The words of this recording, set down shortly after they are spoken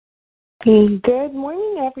Good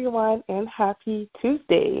morning, everyone, and happy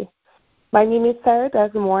Tuesday. My name is Sarah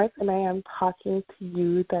Desamours, and I am talking to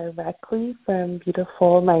you directly from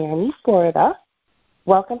beautiful Miami, Florida.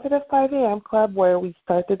 Welcome to the 5 a.m. Club, where we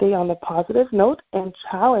start the day on a positive note and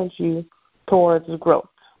challenge you towards growth.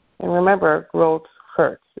 And remember, growth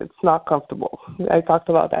hurts. It's not comfortable. I talked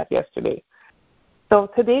about that yesterday.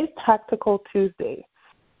 So today's Tactical Tuesday,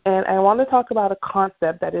 and I want to talk about a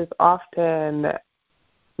concept that is often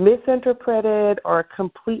misinterpreted or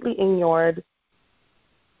completely ignored,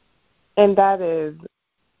 and that is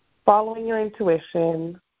following your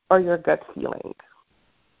intuition or your gut feeling.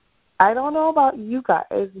 I don't know about you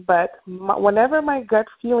guys, but whenever my gut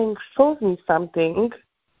feeling shows me something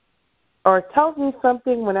or tells me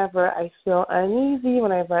something, whenever I feel uneasy,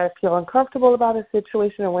 whenever I feel uncomfortable about a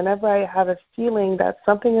situation, or whenever I have a feeling that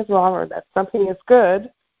something is wrong or that something is good,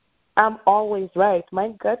 I'm always right.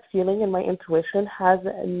 My gut feeling and my intuition has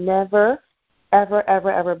never,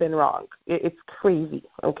 ever been wrong. It's crazy,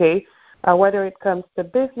 okay? Whether it comes to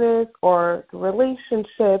business or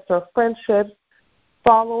relationships or friendships,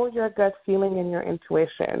 follow your gut feeling and your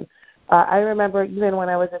intuition. I remember even when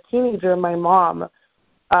I was a teenager, my mom,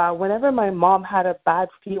 whenever my mom had a bad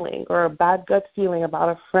feeling or a bad gut feeling about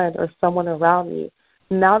a friend or someone around me,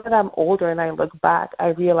 now that I'm older and I look back,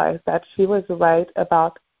 I realize that she was right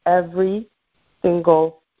about every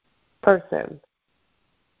single person.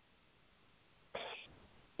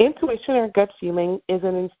 Intuition or gut feeling is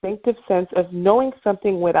an instinctive sense of knowing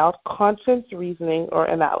something without conscious reasoning or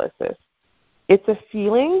analysis. It's a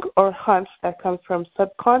feeling or hunch that comes from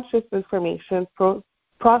subconscious information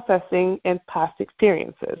processing and past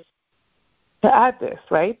experiences. To add this,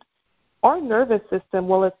 right, our nervous system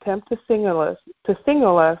will attempt to signal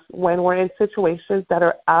us when we're in situations that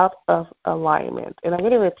are out of alignment. And I'm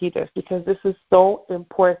going to repeat this because this is so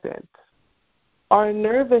important. Our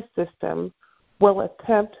nervous system will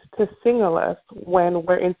attempt to signal us when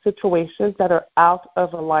we're in situations that are out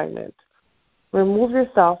of alignment. Remove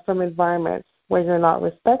yourself from environments where you're not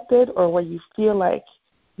respected or where you feel like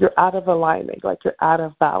you're out of alignment, like you're out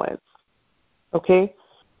of balance. Okay?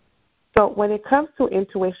 So when it comes to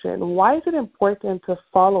intuition, why is it important to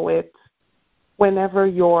follow it whenever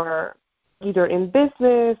you're either in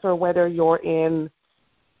business or whether you're in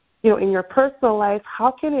your personal life?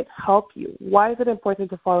 How can it help you? Why is it important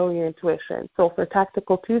to follow your intuition? So for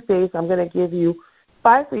Tactical Tuesdays, I'm going to give you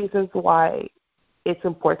 5 reasons why it's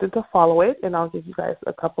important to follow it, and I'll give you guys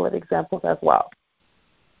a couple of examples as well.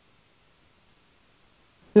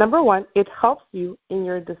 Number 1, it helps you in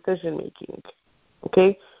your decision making.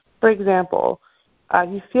 Okay? For example,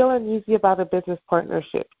 you feel uneasy about a business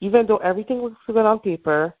partnership. Even though everything looks good on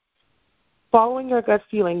paper, following your gut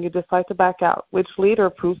feeling, you decide to back out, which later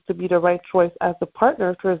proves to be the right choice as the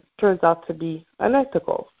partner turns out to be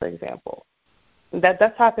unethical, for example.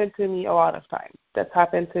 That's happened to me a lot of times. That's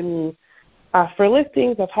happened to me for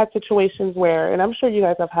listings. I've had situations where, and I'm sure you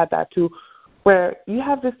guys have had that too, where you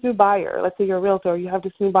have this new buyer, let's say you're a realtor, you have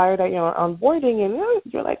this new buyer that you're onboarding, and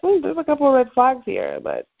you're like, there's a couple of red flags here,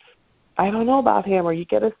 but I don't know about him. Or you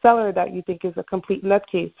get a seller that you think is a complete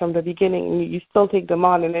nutcase from the beginning, and you still take them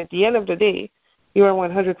on, and at the end of the day, you are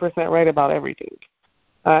 100% right about everything.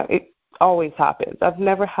 It always happens. I've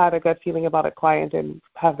never had a gut feeling about a client and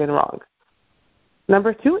have been wrong.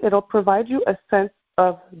 Number 2, it'll provide you a sense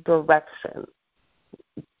of direction,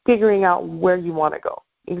 figuring out where you want to go.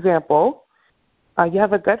 Example, you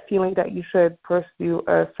have a gut feeling that you should pursue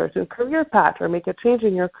a certain career path or make a change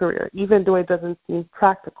in your career, even though it doesn't seem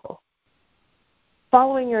practical.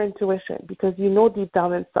 Following your intuition, because you know deep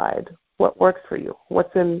down inside what works for you,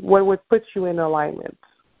 what would put you in alignment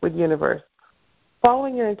with the universe.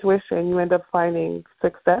 Following your intuition, you end up finding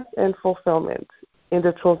success and fulfillment in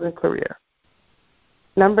the chosen career.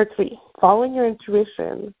 Number 3, following your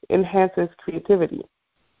intuition enhances creativity.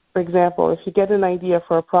 For example, if you get an idea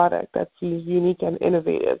for a product that seems unique and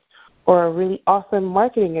innovative, or a really awesome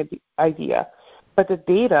marketing idea, but the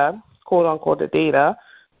data, quote unquote the data,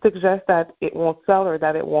 suggests that it won't sell or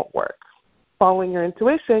that it won't work. Following your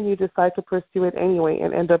intuition, you decide to pursue it anyway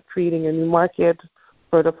and end up creating a new market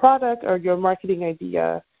for the product, or your marketing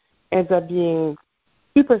idea ends up being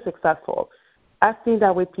super successful. I've seen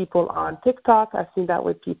that with people on TikTok. I've seen that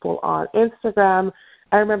with people on Instagram.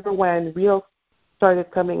 I remember when Reels started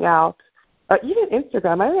coming out, even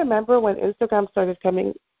Instagram. I remember when Instagram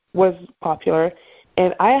was popular,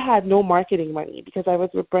 and I had no marketing money because I was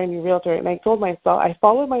a brand new realtor, and I told myself, I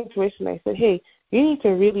followed my intuition. I said, hey, you need to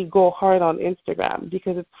really go hard on Instagram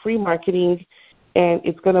because it's free marketing and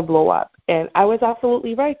it's going to blow up. And I was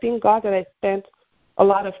absolutely right. Thank God that I spent a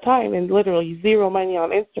lot of time and literally zero money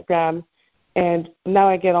on Instagram, And now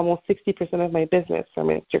I get almost 60% of my business from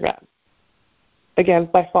Instagram. Again,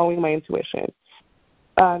 by following my intuition.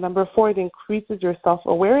 Number 4, it increases your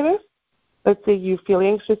self-awareness. Let's say you feel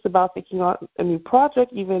anxious about taking on a new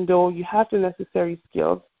project, even though you have the necessary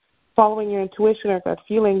skills. Following your intuition or gut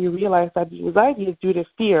feeling, you realize that the anxiety is due to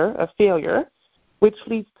fear of failure, which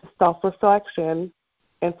leads to self-reflection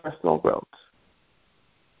and personal growth.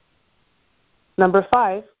 Number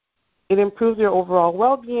 5, it improves your overall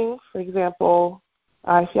well-being. For example,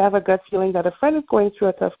 if you have a gut feeling that a friend is going through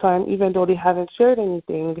a tough time, even though they haven't shared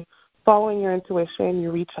anything, following your intuition,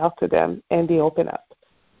 you reach out to them and they open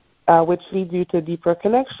up, which leads you to deeper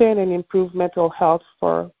connection and improved mental health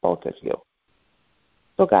for both of you.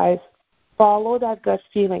 So guys, follow that gut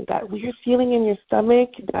feeling, that weird feeling in your stomach,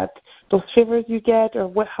 that those shivers you get,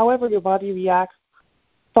 or however your body reacts.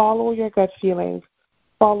 Follow your gut feelings.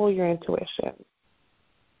 Follow your intuition.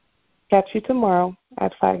 Catch you tomorrow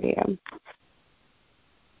at 5 a.m.